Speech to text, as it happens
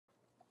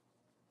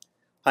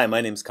Hi,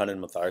 my name's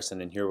Kanan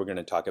Matharson, and here we're going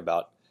to talk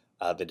about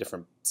the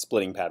different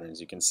splitting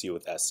patterns you can see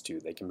with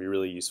S2. They can be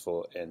really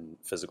useful in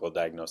physical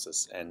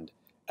diagnosis, and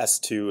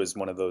S2 is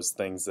one of those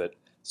things that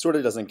sort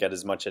of doesn't get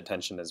as much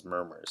attention as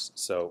murmurs.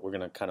 So we're going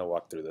to kind of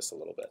walk through this a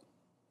little bit.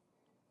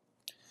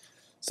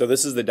 So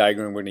this is the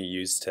diagram we're going to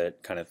use to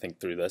kind of think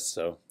through this.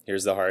 So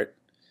here's the heart,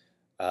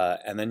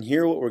 and then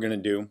here what we're going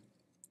to do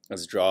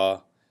is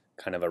draw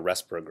kind of a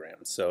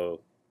respirogram.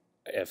 So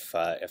if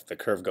the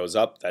curve goes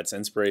up, that's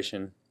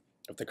inspiration.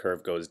 If the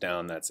curve goes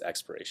down, that's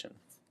expiration.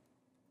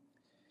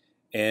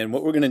 And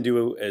what we're going to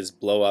do is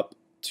blow up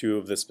two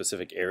of the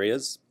specific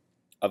areas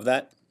of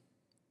that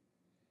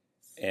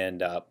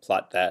and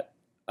plot that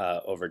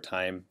over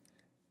time.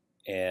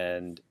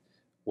 And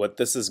what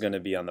this is going to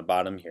be on the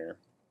bottom here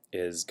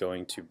is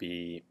going to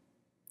be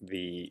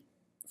the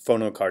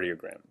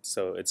phonocardiogram.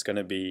 So it's going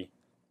to be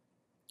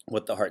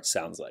what the heart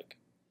sounds like.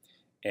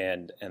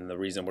 And the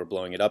reason we're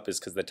blowing it up is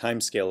because the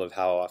time scale of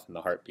how often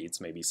the heart beats,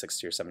 maybe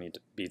 60 or 70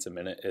 beats a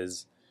minute,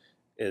 is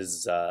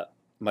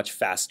much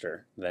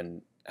faster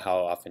than how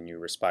often you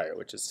respire,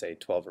 which is say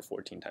 12 or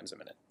 14 times a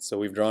minute. So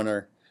we've drawn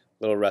our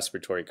little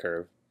respiratory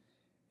curve,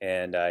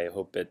 and I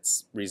hope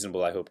it's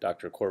reasonable. I hope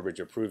Dr. Corbridge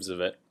approves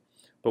of it.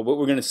 But what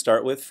we're going to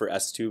start with for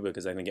S2,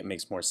 because I think it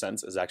makes more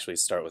sense, is actually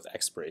start with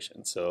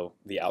expiration. So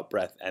the out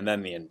breath and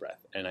then the in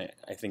breath. And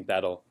I think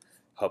that'll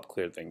help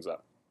clear things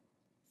up.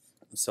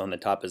 So on the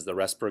top is the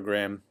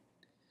respirogram,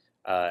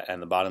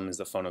 and the bottom is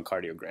the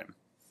phonocardiogram.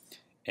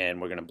 And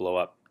we're going to blow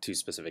up two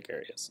specific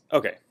areas.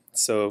 Okay,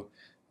 so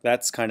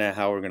that's kind of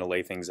how we're going to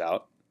lay things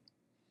out.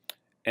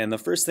 And the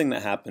first thing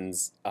that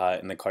happens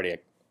in the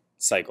cardiac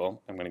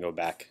cycle, I'm going to go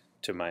back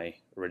to my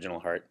original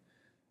heart.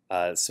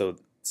 So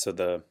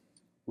the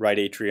right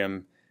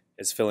atrium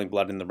is filling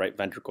blood in the right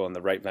ventricle, and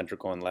the right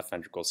ventricle and left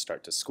ventricle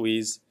start to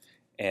squeeze.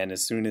 And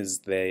as soon as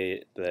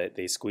they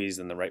squeeze,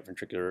 and the right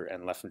ventricular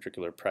and left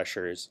ventricular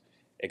pressures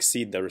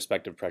exceed the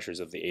respective pressures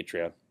of the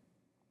atria,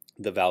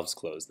 the valves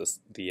close,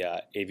 the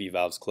AV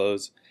valves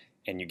close,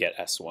 and you get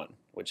S1,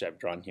 which I've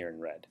drawn here in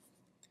red.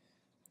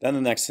 Then the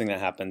next thing that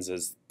happens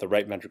is the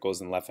right ventricles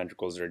and left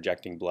ventricles are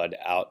ejecting blood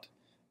out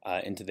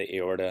into the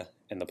aorta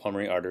and the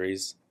pulmonary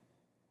arteries,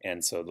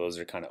 and so those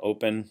are kind of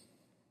open,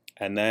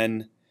 and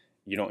then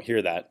you don't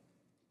hear that,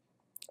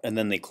 and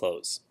then they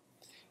close.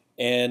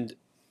 And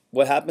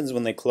what happens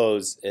when they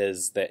close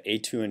is that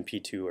A2 and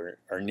P2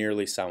 are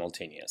nearly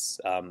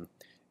simultaneous.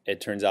 It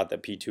turns out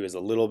that P2 is a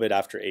little bit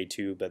after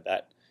A2, but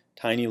that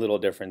tiny little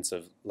difference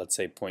of, let's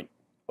say, 0.02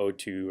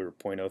 or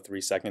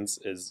 0.03 seconds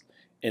is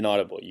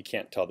inaudible. You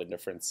can't tell the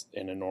difference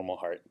in a normal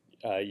heart.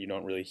 You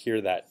don't really hear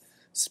that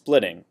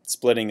splitting.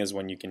 Splitting is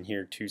when you can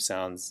hear two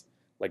sounds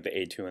like the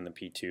A2 and the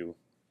P2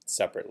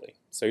 separately.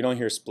 So you don't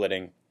hear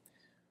splitting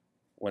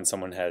when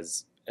someone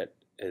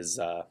is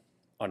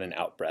on an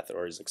out breath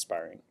or is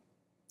expiring,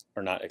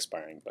 or not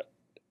expiring, but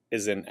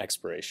is in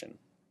expiration.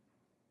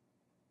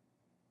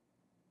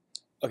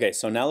 Okay,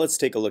 so now let's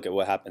take a look at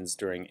what happens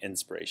during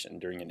inspiration,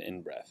 during an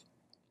in-breath.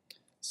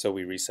 So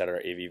we reset our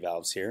AV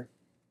valves here.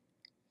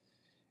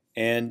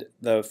 And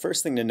the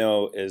first thing to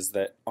know is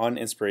that on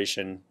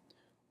inspiration,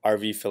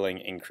 RV filling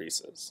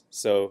increases.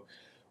 So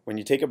when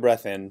you take a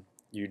breath in,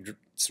 you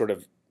sort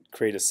of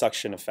create a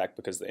suction effect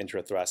because the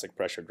intrathoracic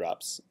pressure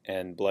drops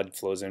and blood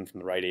flows in from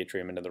the right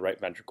atrium into the right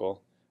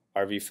ventricle.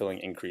 RV filling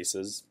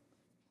increases.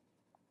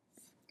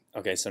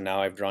 Okay, so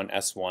now I've drawn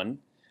S1.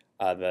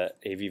 The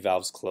AV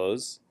valves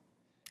close.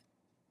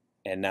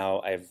 And now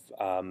I've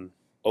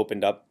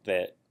opened up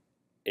the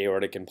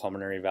aortic and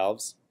pulmonary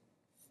valves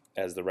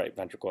as the right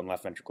ventricle and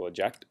left ventricle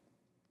eject.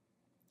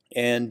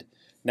 And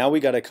now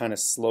we got to kind of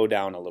slow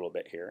down a little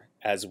bit here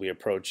as we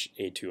approach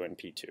A2 and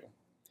P2.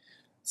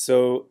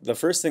 So the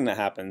first thing that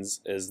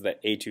happens is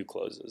that A2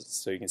 closes.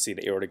 So you can see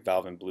the aortic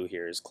valve in blue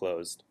here is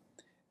closed.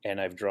 And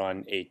I've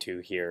drawn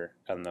A2 here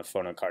on the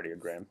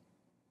phonocardiogram.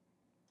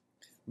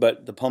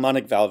 But the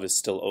pulmonic valve is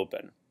still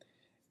open.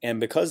 And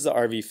because the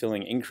RV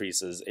filling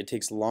increases, it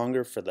takes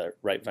longer for the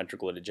right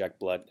ventricle to eject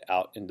blood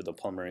out into the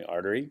pulmonary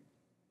artery.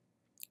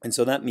 And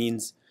so that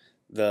means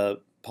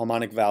the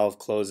pulmonic valve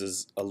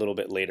closes a little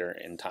bit later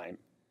in time.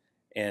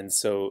 And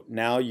so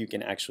now you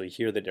can actually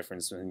hear the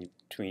difference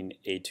between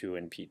A2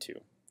 and P2.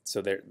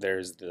 So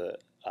there's the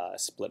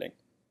splitting.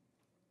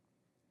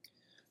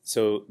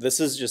 So this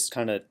is just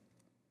kind of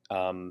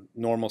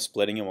normal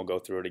splitting, and we'll go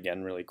through it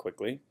again really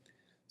quickly.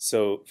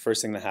 So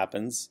first thing that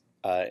happens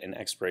in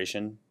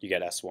expiration, you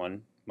get S1,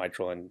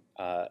 mitral and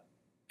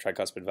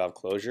tricuspid valve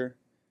closure,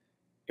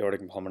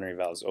 aortic and pulmonary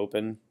valves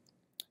open,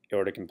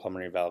 aortic and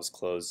pulmonary valves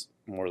close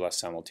more or less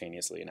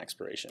simultaneously in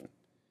expiration.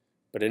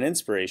 But in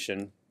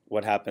inspiration,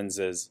 what happens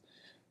is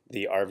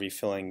the RV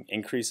filling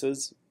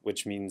increases,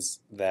 which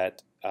means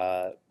that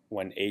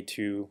when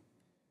A2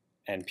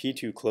 and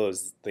P2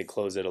 close, they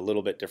close at a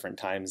little bit different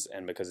times,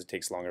 and because it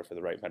takes longer for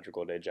the right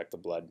ventricle to eject the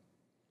blood,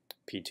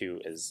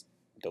 P2 is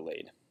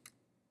delayed.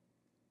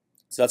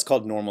 So that's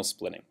called normal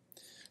splitting.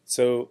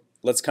 So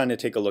let's kind of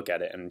take a look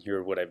at it, and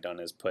here what I've done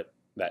is put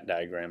that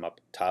diagram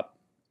up top.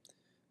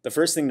 The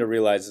first thing to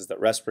realize is that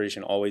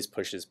respiration always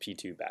pushes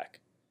P2 back.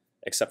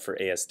 except for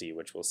ASD,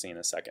 which we'll see in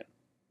a second.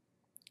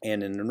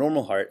 And in a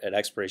normal heart, at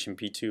expiration,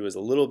 P2 is a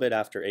little bit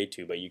after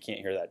A2, but you can't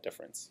hear that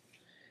difference.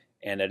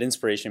 And at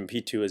inspiration,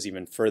 P2 is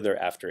even further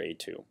after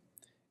A2.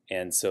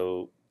 And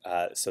so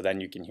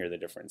then you can hear the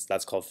difference.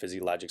 That's called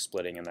physiologic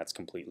splitting, and that's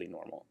completely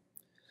normal.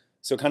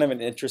 So kind of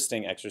an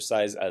interesting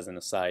exercise as an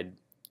aside,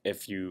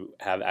 if you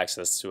have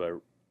access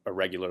to a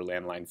regular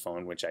landline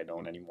phone, which I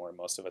don't anymore,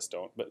 most of us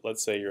don't, but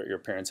let's say you're at your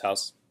parents'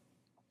 house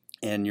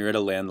and you're at a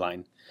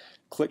landline.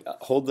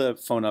 Hold the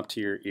phone up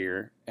to your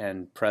ear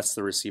and press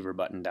the receiver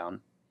button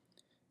down,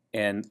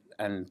 and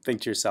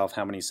think to yourself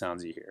how many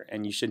sounds you hear,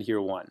 and you should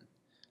hear one.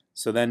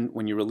 So then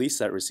when you release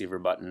that receiver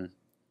button,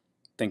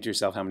 think to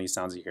yourself how many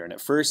sounds you hear. And at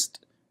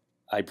first,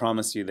 I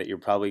promise you that you're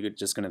probably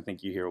just going to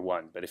think you hear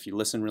one, but if you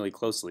listen really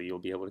closely, you'll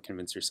be able to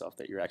convince yourself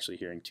that you're actually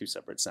hearing two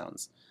separate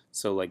sounds.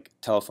 So like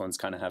telephones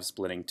kind of have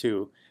splitting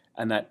too,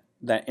 and that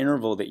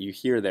interval that you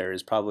hear there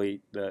is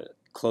probably the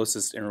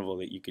closest interval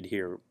that you could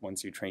hear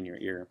once you train your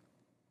ear.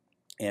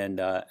 And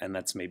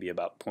that's maybe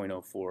about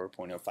 0.04 or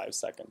 0.05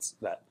 seconds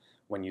that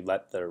when you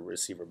let the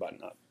receiver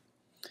button up.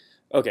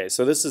 Okay,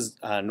 so this is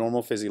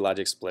normal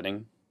physiologic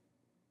splitting.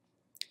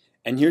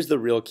 And here's the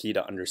real key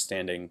to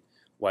understanding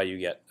why you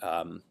get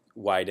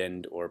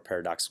widened or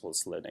paradoxical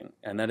splitting.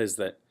 And that is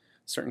that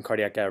certain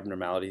cardiac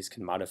abnormalities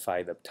can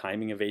modify the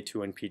timing of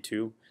A2 and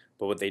P2,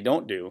 but what they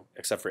don't do,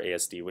 except for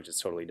ASD, which is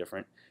totally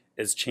different,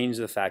 is change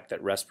the fact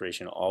that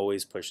respiration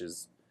always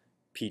pushes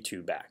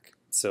P2 back.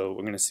 So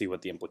we're going to see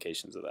what the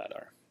implications of that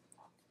are.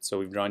 So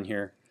we've drawn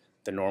here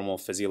the normal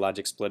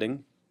physiologic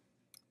splitting.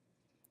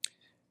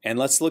 And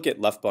let's look at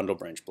left bundle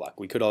branch block.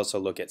 We could also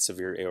look at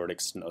severe aortic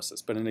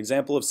stenosis, but an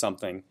example of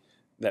something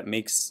that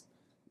makes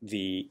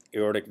the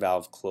aortic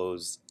valve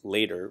close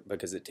later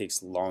because it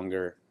takes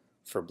longer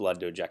for blood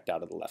to eject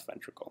out of the left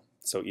ventricle.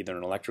 So either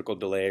an electrical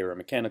delay or a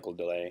mechanical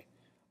delay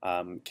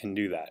can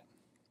do that.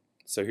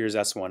 So here's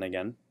S1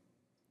 again.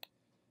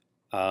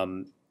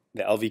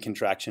 The LV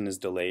contraction is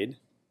delayed.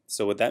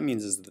 So what that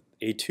means is that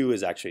A2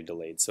 is actually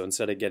delayed. So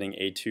instead of getting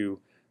A2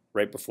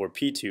 right before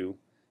P2,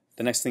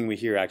 the next thing we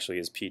hear actually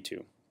is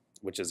P2,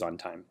 which is on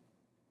time.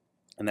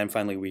 And then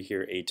finally we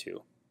hear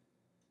A2.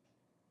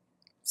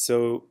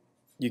 So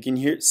you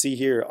can see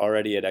here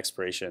already at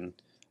expiration,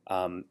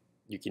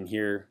 you can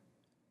hear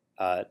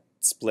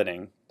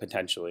splitting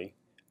potentially,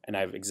 and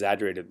I've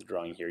exaggerated the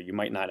drawing here. You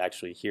might not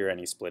actually hear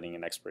any splitting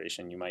in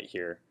expiration. You might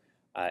hear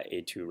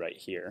A2 right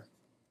here.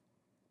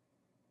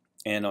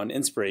 And on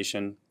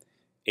inspiration,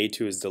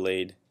 A2 is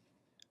delayed,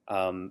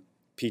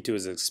 P2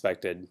 is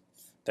expected,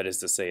 that is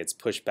to say it's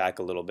pushed back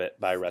a little bit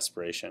by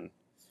respiration,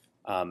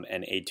 and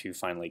A2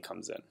 finally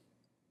comes in.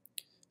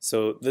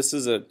 So this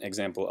is an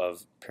example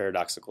of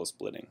paradoxical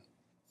splitting.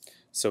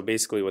 So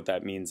basically what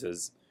that means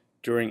is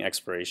during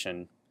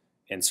expiration,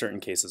 in certain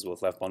cases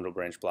with left bundle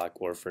branch block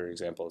or for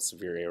example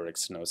severe aortic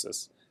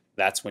stenosis,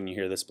 that's when you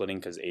hear the splitting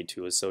because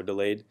A2 is so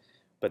delayed.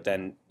 But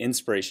then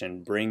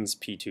inspiration brings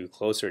P2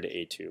 closer to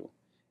A2,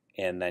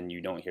 and then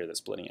you don't hear the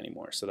splitting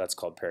anymore. So that's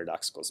called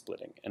paradoxical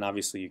splitting. And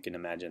obviously you can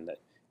imagine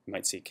that you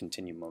might see a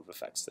continuum of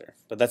effects there.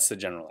 But that's the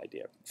general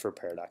idea for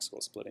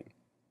paradoxical splitting.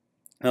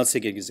 Now let's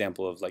take an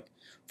example of, like,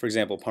 for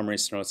example, pulmonary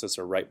stenosis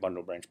or right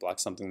bundle branch block,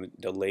 something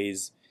that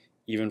delays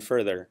even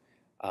further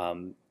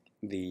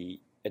the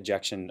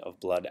ejection of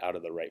blood out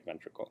of the right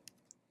ventricle.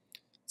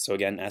 So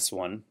again,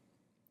 S1.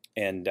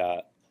 And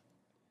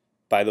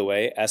by the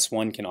way,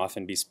 S1 can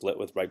often be split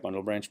with right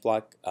bundle branch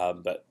block,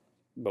 but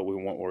we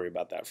won't worry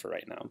about that for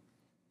right now.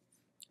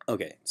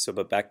 Okay, so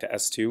but back to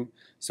S2.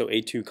 So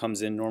A2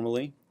 comes in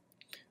normally,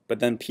 but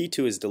then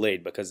P2 is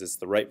delayed because it's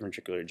the right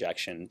ventricular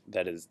ejection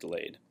that is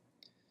delayed.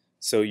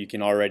 So you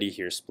can already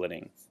hear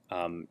splitting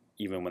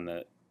even when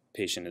the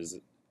patient is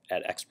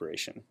at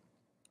expiration.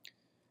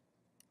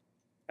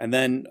 And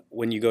then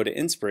when you go to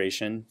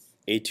inspiration,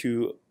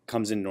 A2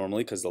 comes in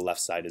normally because the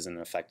left side isn't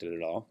affected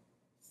at all.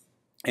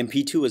 And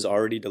P2 is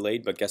already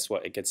delayed, but guess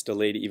what? It gets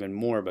delayed even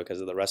more because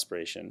of the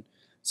respiration.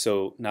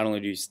 So not only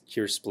do you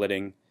hear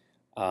splitting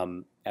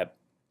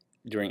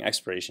during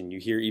expiration, you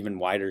hear even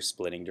wider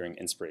splitting during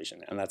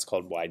inspiration, and that's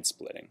called wide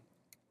splitting.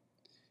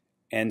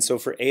 And so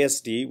for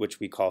ASD, which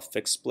we call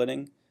fixed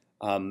splitting,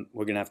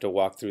 we're going to have to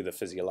walk through the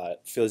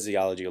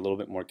physiology a little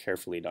bit more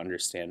carefully to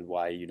understand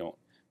why you don't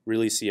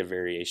really see a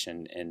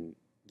variation in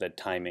the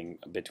timing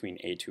between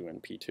A2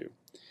 and P2.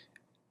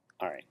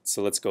 All right,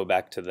 so let's go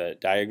back to the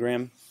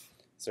diagram.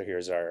 So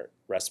here's our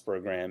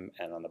respirogram,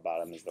 and on the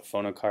bottom is the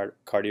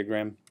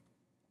phonocardiogram.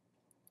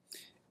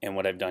 And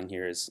what I've done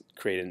here is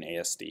create an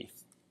ASD.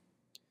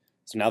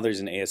 So now there's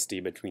an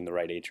ASD between the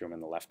right atrium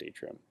and the left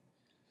atrium.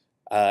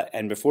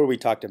 And before we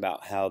talked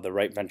about how the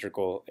right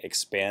ventricle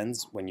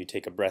expands when you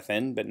take a breath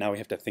in, but now we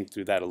have to think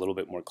through that a little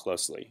bit more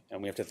closely.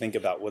 And we have to think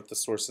about what the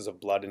sources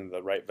of blood in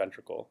the right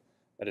ventricle,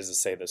 that is to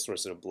say the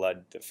sources of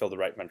blood that fill the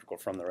right ventricle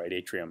from the right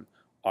atrium,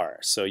 are.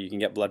 So you can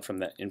get blood from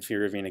the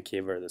inferior vena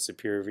cava or the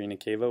superior vena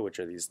cava, which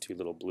are these two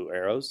little blue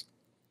arrows.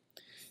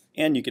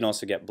 And you can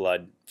also get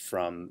blood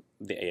from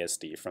the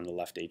ASD, from the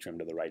left atrium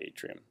to the right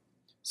atrium.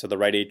 So the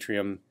right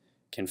atrium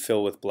can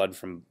fill with blood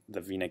from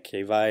the vena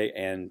cava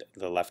and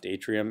the left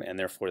atrium, and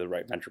therefore the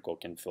right ventricle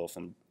can fill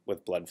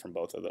with blood from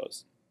both of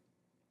those.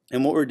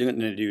 And what we're going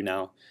to do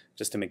now,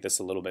 just to make this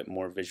a little bit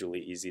more visually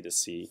easy to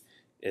see,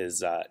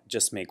 is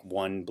just make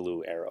one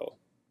blue arrow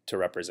to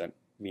represent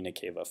vena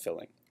cava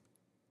filling.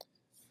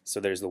 So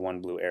there's the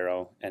one blue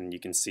arrow, and you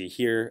can see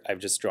here I've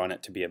just drawn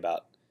it to be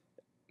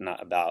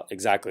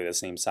exactly the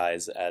same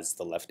size as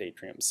the left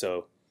atrium.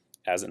 So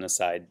as an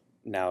aside,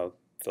 now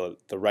the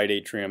right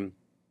atrium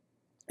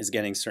is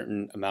getting a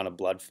certain amount of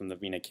blood from the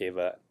vena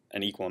cava,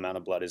 an equal amount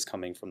of blood is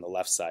coming from the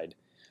left side.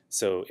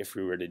 So if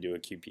we were to do a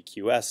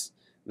QPQS,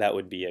 that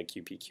would be a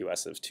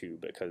QPQS of 2,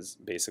 because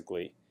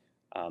basically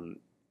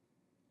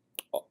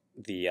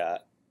the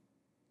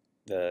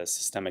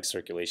systemic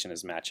circulation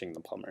is matching the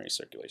pulmonary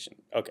circulation.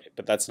 Okay,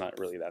 but that's not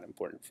really that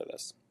important for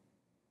this.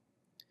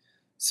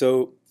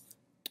 So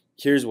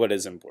here's what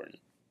is important.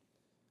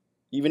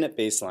 Even at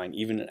baseline,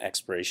 even at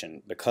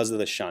expiration, because of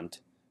the shunt,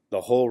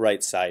 the whole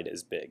right side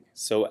is big.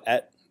 So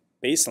at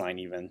baseline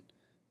even,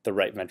 the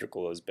right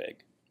ventricle is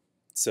big.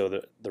 So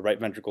the right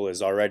ventricle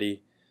is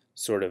already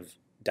sort of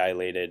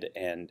dilated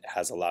and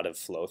has a lot of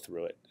flow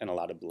through it and a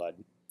lot of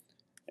blood.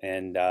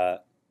 And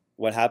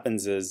what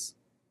happens is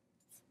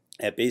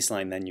at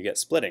baseline then you get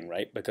splitting,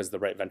 right? Because the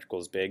right ventricle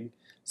is big,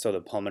 so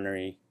the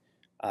pulmonary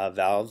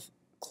valve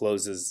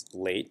closes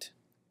late,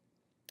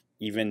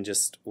 even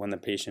just when the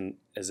patient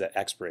is at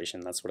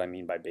expiration. That's what I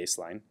mean by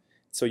baseline.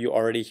 So you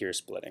already hear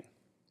splitting.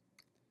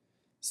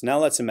 So now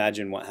let's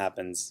imagine what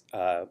happens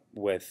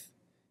with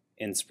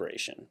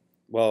inspiration.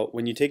 Well,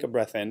 when you take a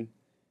breath in,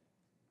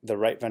 the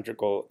right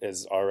ventricle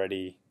is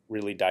already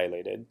really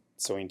dilated.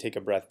 So when you take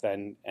a breath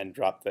in and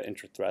drop the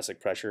intrathoracic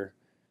pressure,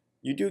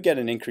 you do get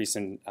an increase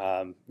in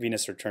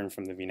venous return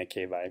from the vena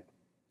cava.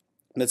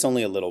 That's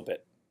only a little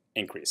bit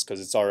increased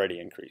because it's already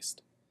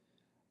increased.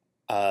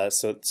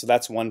 So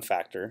that's one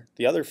factor.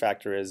 The other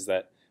factor is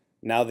that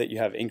now that you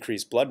have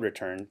increased blood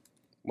return,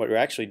 what you're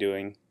actually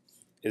doing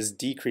is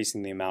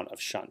decreasing the amount of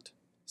shunt.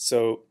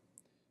 So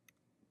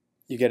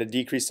you get a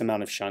decreased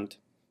amount of shunt,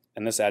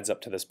 and this adds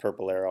up to this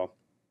purple arrow.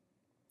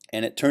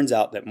 And it turns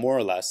out that more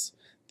or less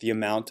the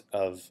amount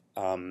of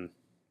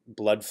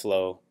blood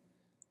flow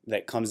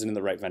that comes into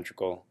the right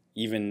ventricle,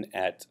 even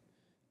at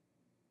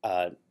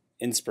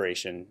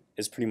inspiration,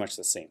 is pretty much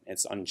the same.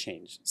 It's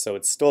unchanged. So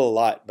it's still a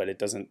lot, but it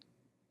doesn't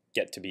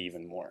get to be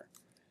even more.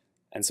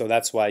 And so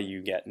that's why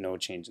you get no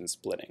change in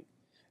splitting.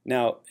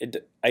 Now,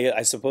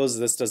 I suppose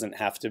this doesn't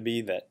have to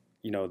be that,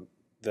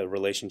 the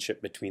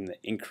relationship between the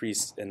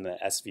increase in the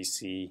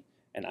SVC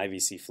and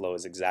IVC flow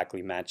is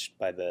exactly matched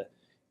by the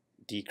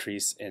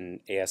decrease in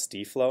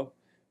ASD flow,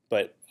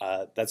 but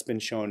that's been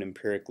shown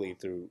empirically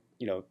through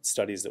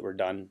studies that were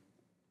done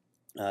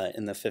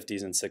in the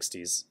 50s and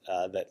 60s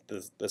that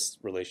this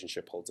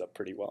relationship holds up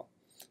pretty well.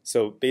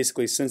 So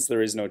basically, since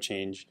there is no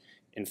change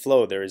in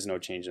flow, there is no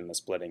change in the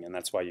splitting, and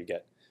that's why you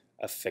get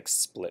a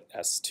fixed split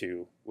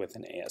S2 with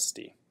an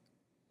ASD.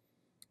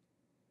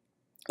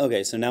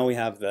 Okay, so now we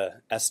have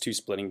the S2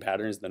 splitting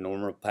patterns, the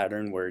normal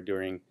pattern where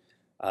during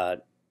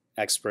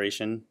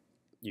expiration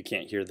you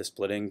can't hear the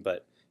splitting,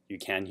 but you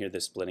can hear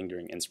the splitting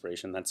during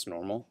inspiration. That's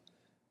normal.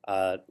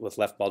 With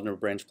left bundle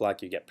branch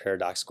block, you get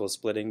paradoxical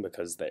splitting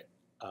because the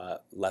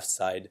left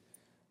side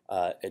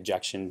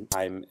ejection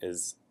time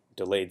is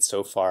delayed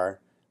so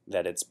far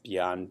that it's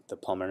beyond the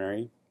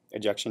pulmonary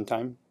ejection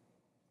time.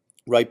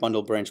 Right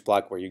bundle branch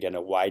block, where you get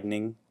a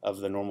widening of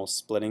the normal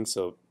splitting,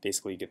 so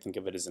basically you could think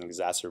of it as an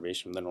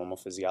exacerbation of the normal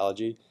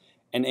physiology,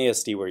 and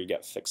ASD, where you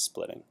get fixed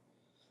splitting.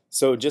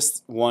 So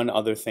just one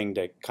other thing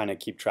to kind of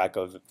keep track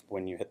of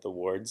when you hit the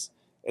wards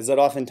is that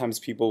oftentimes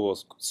people will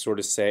sort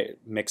of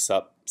mix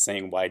up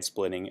saying wide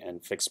splitting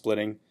and fixed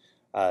splitting,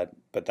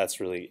 but that's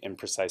really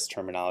imprecise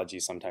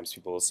terminology. Sometimes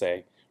people will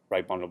say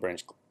right bundle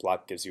branch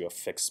block gives you a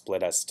fixed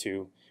split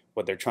S2.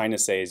 What they're trying to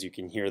say is you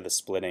can hear the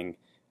splitting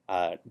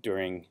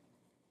during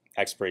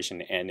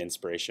expiration and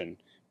inspiration,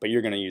 but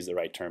you're going to use the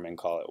right term and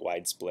call it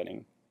wide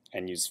splitting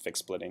and use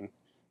fixed splitting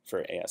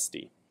for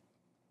ASD.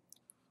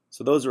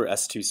 So those were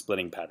S2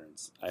 splitting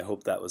patterns. I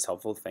hope that was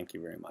helpful. Thank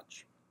you very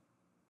much.